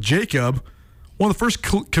catch up with Jacob, one of the first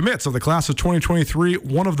commits of the class of 2023,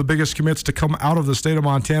 one of the biggest commits to come out of the state of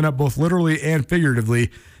Montana, both literally and figuratively.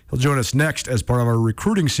 He'll join us next as part of our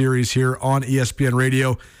recruiting series here on ESPN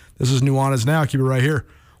Radio. This is Nuanez Now. Keep it right here.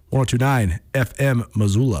 102.9 FM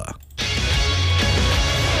Missoula.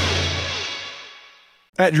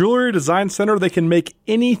 At Jewelry Design Center, they can make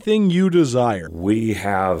anything you desire. We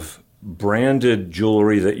have branded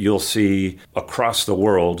jewelry that you'll see across the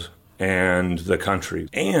world and the country.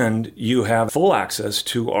 And you have full access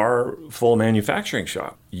to our full manufacturing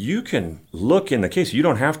shop. You can look in the case. You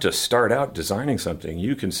don't have to start out designing something.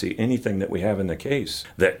 You can see anything that we have in the case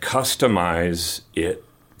that customize it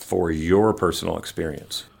for your personal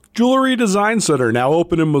experience. Jewelry Design Center, now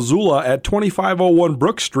open in Missoula at 2501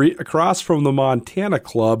 Brook Street, across from the Montana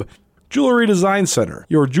Club. Jewelry Design Center,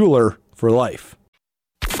 your jeweler for life.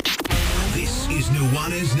 This is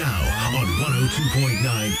Nuanez Now on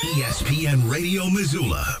 102.9 ESPN Radio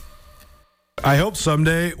Missoula. I hope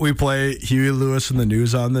someday we play Huey Lewis in the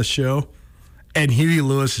News on this show, and Huey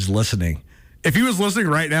Lewis is listening. If he was listening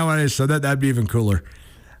right now when I said that, that'd be even cooler.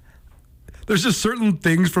 There's just certain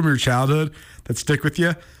things from your childhood that stick with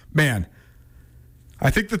you. Man, I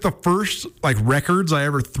think that the first records I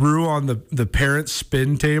ever threw on the parents'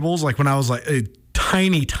 spin tables, when I was a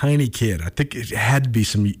tiny kid, I think it had to be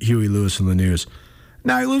some Huey Lewis in the News.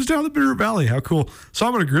 Now he lives down the Bear Valley. How cool. Saw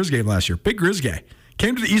him at a Grizz game last year. Big Grizz guy.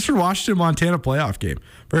 Came to the Eastern Washington, Montana playoff game.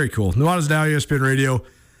 Very cool. Nuanez Now, ESPN Radio,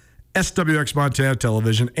 SWX Montana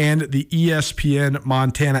Television, and the ESPN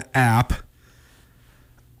Montana app.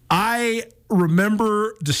 I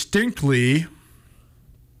remember distinctly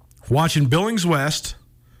watching Billings West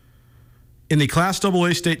in the Class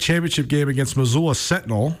AA state championship game against Missoula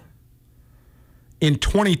Sentinel in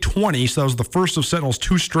 2020. So that was the first of Sentinel's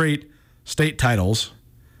 2 straight state titles.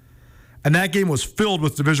 And that game was filled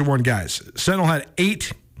with Division I guys. Sentinel had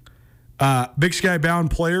 8 Big Sky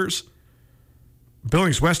bound players.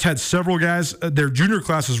 Billings West had several guys. Their junior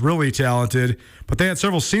class is really talented, but they had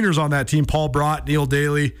several seniors on that team, Paul Brott, Neil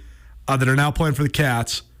Daly, that are now playing for the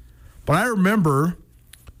Cats. But I remember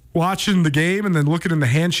watching the game and then looking in the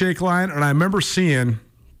handshake line, and I remember seeing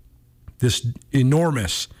this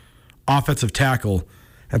enormous offensive tackle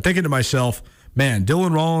and thinking to myself, man,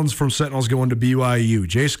 Dylan Rollins from Sentinel's going to BYU.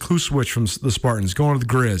 Jace Kluswich from the Spartans going to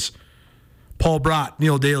the Grizz. Paul Brott,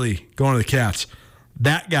 Neil Daly going to the Cats.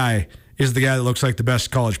 That guy is the guy that looks like the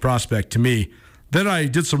best college prospect to me. Then I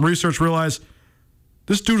did some research, realized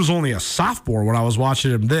this dude was only a sophomore when I was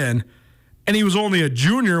watching him then, and he was only a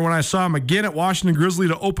junior when I saw him again at Washington Grizzly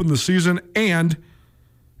to open the season and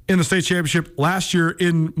in the state championship last year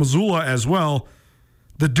in Missoula as well.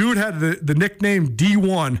 The dude had the nickname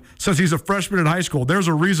D1 since he's a freshman in high school. There's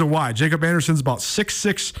a reason why. Jacob Anderson's about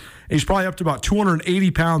 6'6". He's probably up to about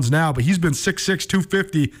 280 pounds now, but he's been 6'6",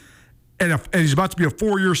 250, and he's about to be a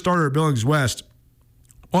 4-year starter at Billings West.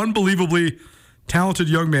 Unbelievably talented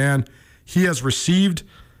young man. He has received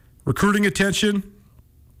recruiting attention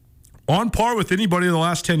on par with anybody in the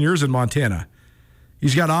last 10 years in Montana.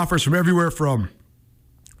 He's got offers from everywhere from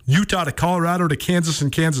Utah to Colorado to Kansas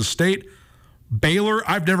and Kansas State. Baylor,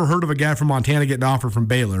 I've never heard of a guy from Montana getting an offer from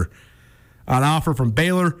Baylor. An offer from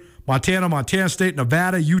Baylor, Montana, Montana State,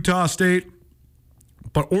 Nevada, Utah State.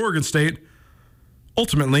 But Oregon State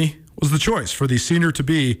ultimately was the choice for the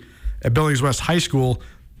senior-to-be at Billings West High School.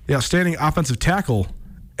 The outstanding offensive tackle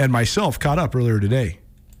and myself caught up earlier today.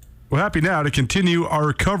 We're happy now to continue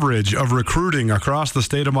our coverage of recruiting across the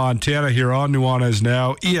state of Montana here on Nuanez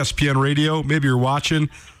Now, ESPN Radio. Maybe you're watching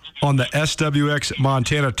on the SWX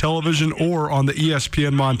Montana television or on the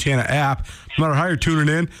ESPN Montana app. No matter how you're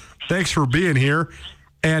tuning in, thanks for being here.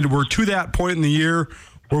 And we're to that point in the year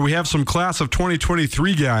where we have some class of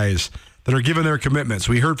 2023 guys that are giving their commitments.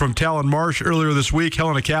 We heard from Talon Marsh earlier this week,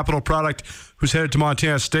 Helena Capital product, who's headed to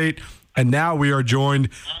Montana State. And now we are joined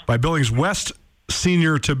by Billings West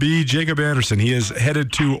senior-to-be Jacob Anderson. He is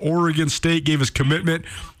headed to Oregon State, gave his commitment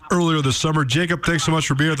earlier this summer. Jacob, thanks so much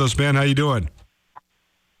for being with us, man. How you doing?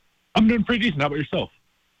 I'm doing pretty decent. How about yourself?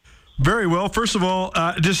 Very well. First of all,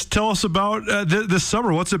 just tell us about this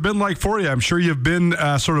summer. What's it been like for you? I'm sure you've been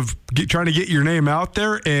sort of trying to get your name out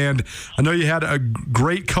there, and I know you had a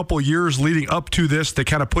great couple years leading up to this that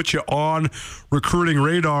kind of put you on recruiting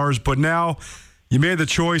radars, but now you made the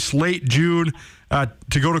choice late June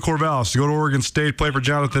to go to Corvallis, to go to Oregon State, play for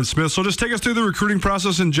Jonathan Smith. So just take us through the recruiting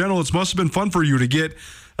process in general. It must have been fun for you to get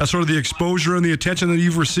sort of the exposure and the attention that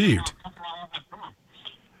you've received.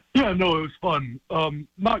 Yeah, no, it was fun.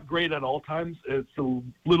 Not great at all times. It's a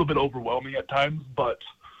little bit overwhelming at times, but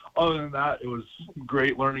other than that, it was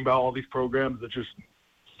great learning about all these programs.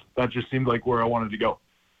 That just seemed like where I wanted to go.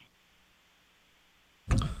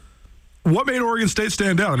 What made Oregon State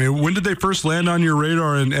stand out? I mean, when did they first land on your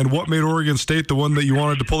radar, and what made Oregon State the one that you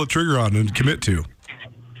wanted to pull the trigger on and commit to?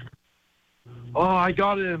 I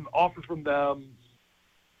got an offer from them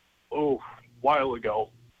a while ago,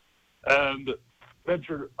 and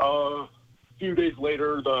ventured a few days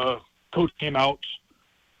later, the coach came out,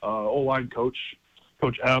 O-line coach,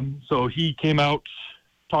 Coach M. So he came out,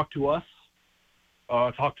 talked to us,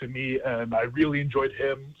 talked to me, and I really enjoyed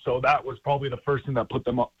him. So that was probably the first thing that put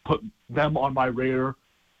them on my radar.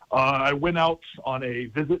 I went out on a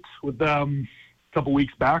visit with them a couple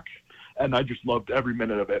weeks back, and I just loved every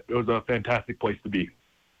minute of it. It was a fantastic place to be.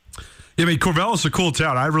 Yeah, I mean, Corvallis is a cool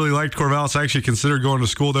town. I really liked Corvallis. I actually considered going to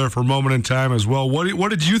school there for a moment in time as well. What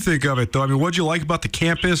did you think of it, though? I mean, what did you like about the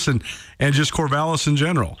campus and just Corvallis in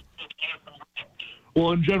general?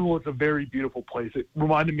 Well, in general, it's a very beautiful place. It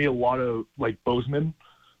reminded me a lot of, like, Bozeman.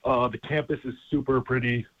 The campus is super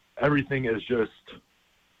pretty. Everything is just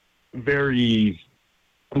very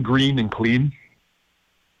green and clean.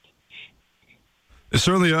 It's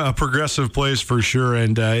certainly a progressive place for sure,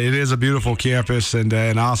 and it is a beautiful campus and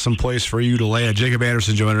an awesome place for you to land. Jacob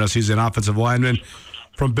Anderson joining us. He's an offensive lineman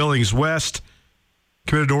from Billings West,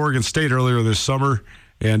 committed to Oregon State earlier this summer,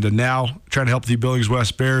 and now trying to help the Billings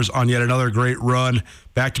West Bears on yet another great run.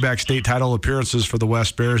 Back-to-back state title appearances for the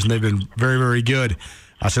West Bears, and they've been very, very good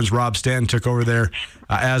since Rob Stanton took over there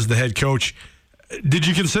as the head coach. Did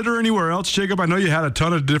you consider anywhere else, Jacob? I know you had a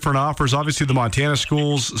ton of different offers. Obviously, the Montana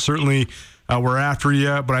schools certainly were after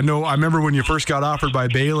you, but I remember when you first got offered by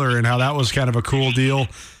Baylor and how that was kind of a cool deal.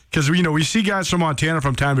 Because, we see guys from Montana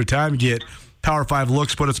from time to time get Power 5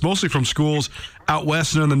 looks, but it's mostly from schools out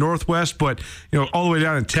west and in the Northwest. But, all the way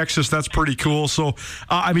down in Texas, that's pretty cool. So,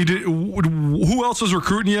 who else was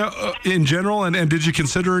recruiting you in general, and did you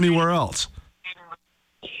consider anywhere else?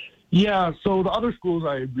 Yeah, so the other schools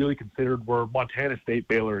I really considered were Montana State,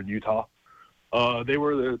 Baylor, and Utah. They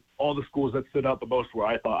were all the schools that stood out the most where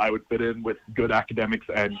I thought I would fit in with good academics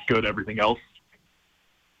and good everything else.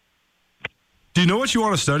 Do you know what you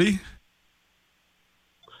want to study?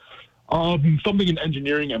 Something in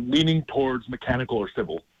engineering. I'm leaning towards mechanical or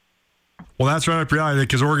civil. Well, that's right up your alley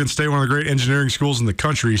because Oregon State, one of the great engineering schools in the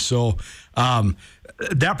country. So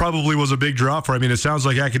that probably was a big draw for you. I mean, it sounds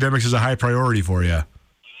like academics is a high priority for you.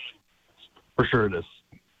 For sure it is.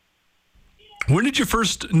 When did you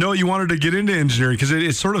first know you wanted to get into engineering? Because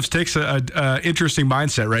it sort of takes an interesting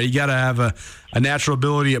mindset, right? You got to have a natural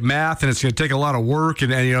ability at math, and it's going to take a lot of work,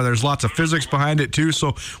 and there's lots of physics behind it too.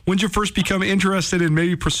 So when did you first become interested in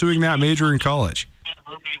maybe pursuing that major in college?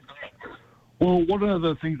 Well, one of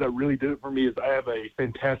the things that really did it for me is I have a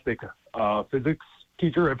fantastic physics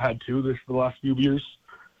teacher. I've had two for the last few years.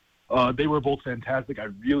 They were both fantastic. I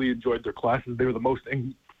really enjoyed their classes. They were the most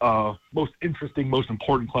interesting, most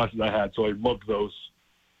important classes I had, so I loved those.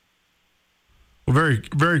 Well, very,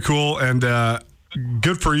 very cool, and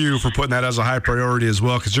good for you for putting that as a high priority as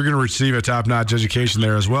well, because you're going to receive a top-notch education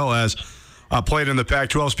there as well as played in the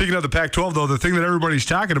Pac-12. Speaking of the Pac-12, though, the thing that everybody's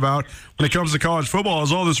talking about when it comes to college football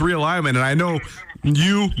is all this realignment. And I know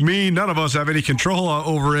you, me, none of us have any control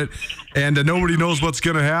over it, and nobody knows what's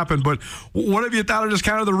going to happen. But what have you thought of just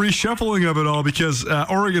kind of the reshuffling of it all? Because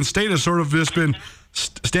Oregon State has sort of just been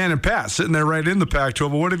standing pat, sitting there right in the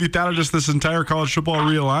Pac-12. But what have you thought of just this entire college football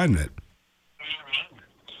realignment?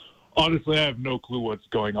 Honestly, I have no clue what's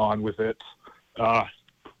going on with it.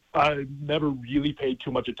 I never really paid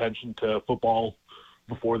too much attention to football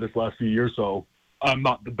before this last few years, so I'm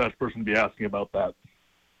not the best person to be asking about that.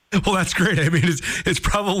 Well, that's great. I mean, it's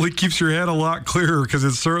probably keeps your head a lot clearer because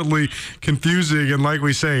it's certainly confusing. And like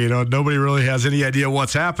we say, nobody really has any idea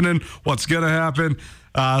what's happening, what's going to happen.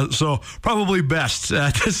 So probably best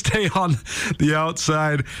to stay on the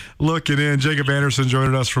outside looking in. Jacob Anderson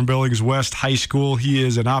joining us from Billings West High School. He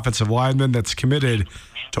is an offensive lineman that's committed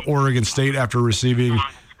to Oregon State after receiving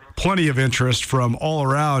plenty of interest from all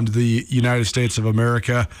around the United States of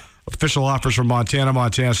America. Official offers from Montana,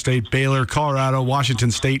 Montana State, Baylor, Colorado,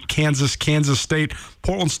 Washington State, Kansas, Kansas State,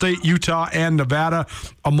 Portland State, Utah, and Nevada,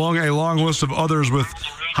 among a long list of others with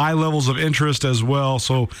high levels of interest as well.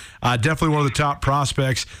 So definitely one of the top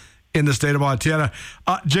prospects in the state of Montana.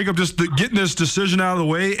 Jacob, just getting this decision out of the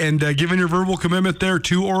way and giving your verbal commitment there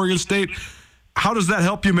to Oregon State, how does that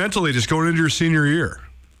help you mentally just going into your senior year?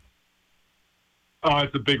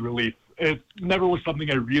 It's a big relief. It never was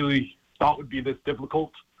something I really thought would be this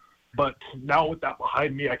difficult. But now with that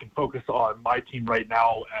behind me, I can focus on my team right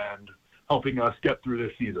now and helping us get through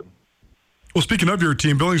this season. Well, speaking of your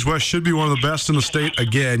team, Billings West should be one of the best in the state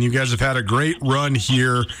again. You guys have had a great run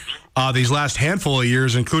here these last handful of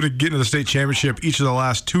years, including getting to the state championship each of the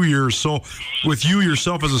last 2 years. So with you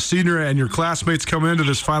yourself as a senior and your classmates coming into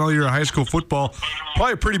this final year of high school football,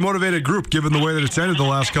 probably a pretty motivated group given the way that it's ended the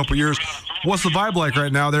last couple of years. What's the vibe like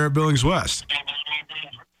right now there at Billings West?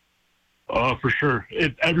 For sure.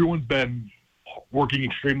 Everyone's been working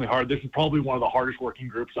extremely hard. This is probably one of the hardest working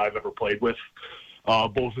groups I've ever played with,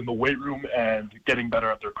 both in the weight room and getting better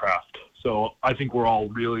at their craft. So I think we're all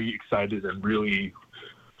really excited and really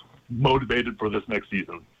motivated for this next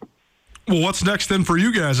season. Well, what's next then for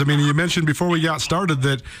you guys? I mean, you mentioned before we got started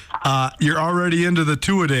that you're already into the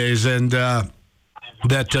two-a-days and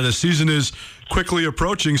that the season is quickly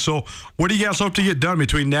approaching. So what do you guys hope to get done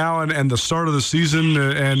between now and the start of the season?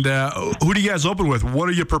 And who do you guys open with? What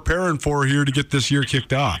are you preparing for here to get this year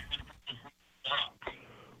kicked off?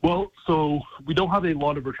 Well, so we don't have a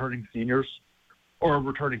lot of returning seniors or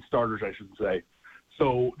returning starters, I should say.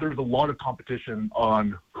 So there's a lot of competition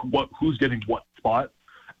on who's getting what spot.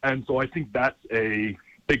 And so I think that's a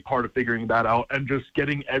big part of figuring that out and just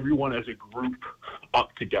getting everyone as a group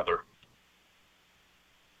up together.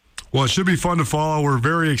 Well, it should be fun to follow. We're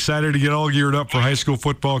very excited to get all geared up for high school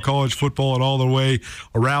football, college football, and all the way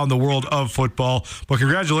around the world of football. But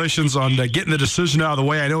congratulations on getting the decision out of the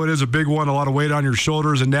way. I know it is a big one, a lot of weight on your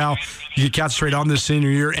shoulders, and now you can concentrate on this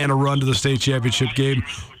senior year and a run to the state championship game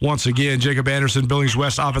once again. Jacob Anderson, Billings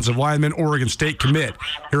West offensive lineman, Oregon State commit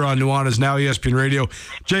here on Nuanez Now ESPN Radio.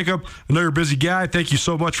 Jacob, I know you're a busy guy. Thank you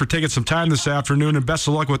so much for taking some time this afternoon, and best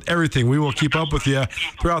of luck with everything. We will keep up with you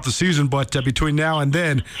throughout the season, but between now and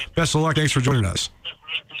then, best of luck. Thanks for joining us.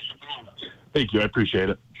 Thank you. I appreciate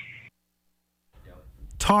it.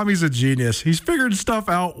 Tommy's a genius. He's figured stuff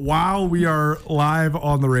out while we are live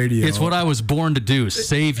on the radio. It's what I was born to do.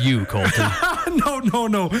 Save you, Colton.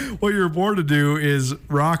 No. What you're born to do is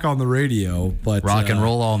rock on the radio. But rock and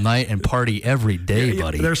roll all night and party every day,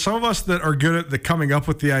 buddy. There's some of us that are good at the coming up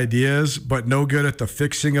with the ideas, but no good at the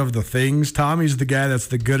fixing of the things. Tommy's the guy that's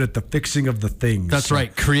the good at the fixing of the things. That's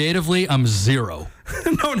right. Creatively, I'm zero.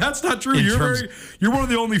 No, that's not true. You're one of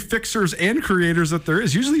the only fixers and creators that there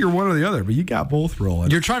is. Usually you're one or the other, but you got both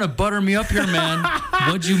rolling. You're trying to butter me up here, man.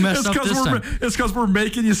 What'd you mess up this time? It's because we're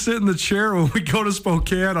making you sit in the chair when we go to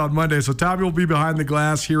Spokane on Monday. So Tommy will be behind the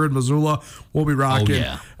glass here in Missoula. We'll be rocking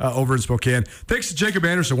over in Spokane. Thanks to Jacob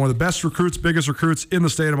Anderson, one of the best recruits, biggest recruits in the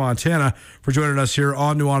state of Montana, for joining us here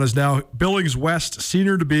on Nuanez Now. Billings West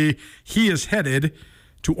senior to be. He is headed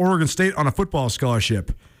to Oregon State on a football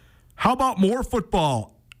scholarship. How about more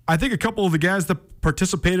football? I think a couple of the guys that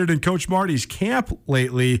participated in Coach Marty's camp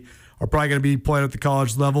lately are probably going to be playing at the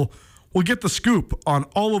college level. We'll get the scoop on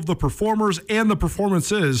all of the performers and the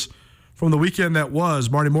performances from the weekend that was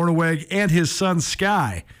Marty Mornhinweg and his son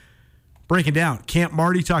Sky breaking down Camp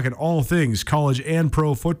Marty, talking all things college and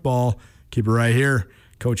pro football. Keep it right here.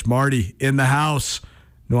 Coach Marty in the house.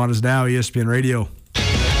 Nuanez Now, ESPN Radio.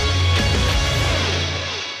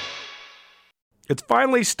 It's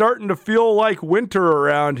finally starting to feel like winter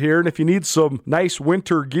around here, and if you need some nice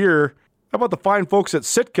winter gear, how about the fine folks at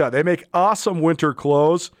Sitka? They make awesome winter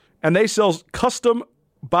clothes, and they sell custom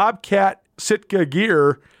Bobcat Sitka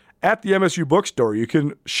gear at the MSU Bookstore. You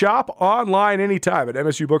can shop online anytime at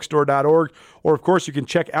msubookstore.org, or of course you can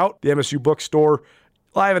check out the MSU Bookstore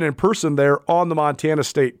live and in person there on the Montana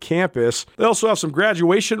State campus. They also have some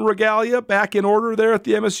graduation regalia back in order there at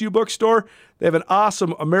the MSU Bookstore. They have an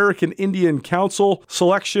awesome American Indian Council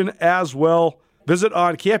selection as well. Visit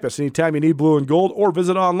on campus anytime you need blue and gold, or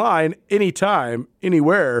visit online anytime,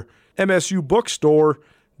 anywhere,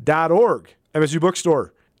 msubookstore.org. MSU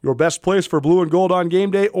Bookstore, your best place for blue and gold on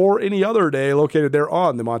game day or any other day, located there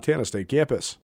on the Montana State campus.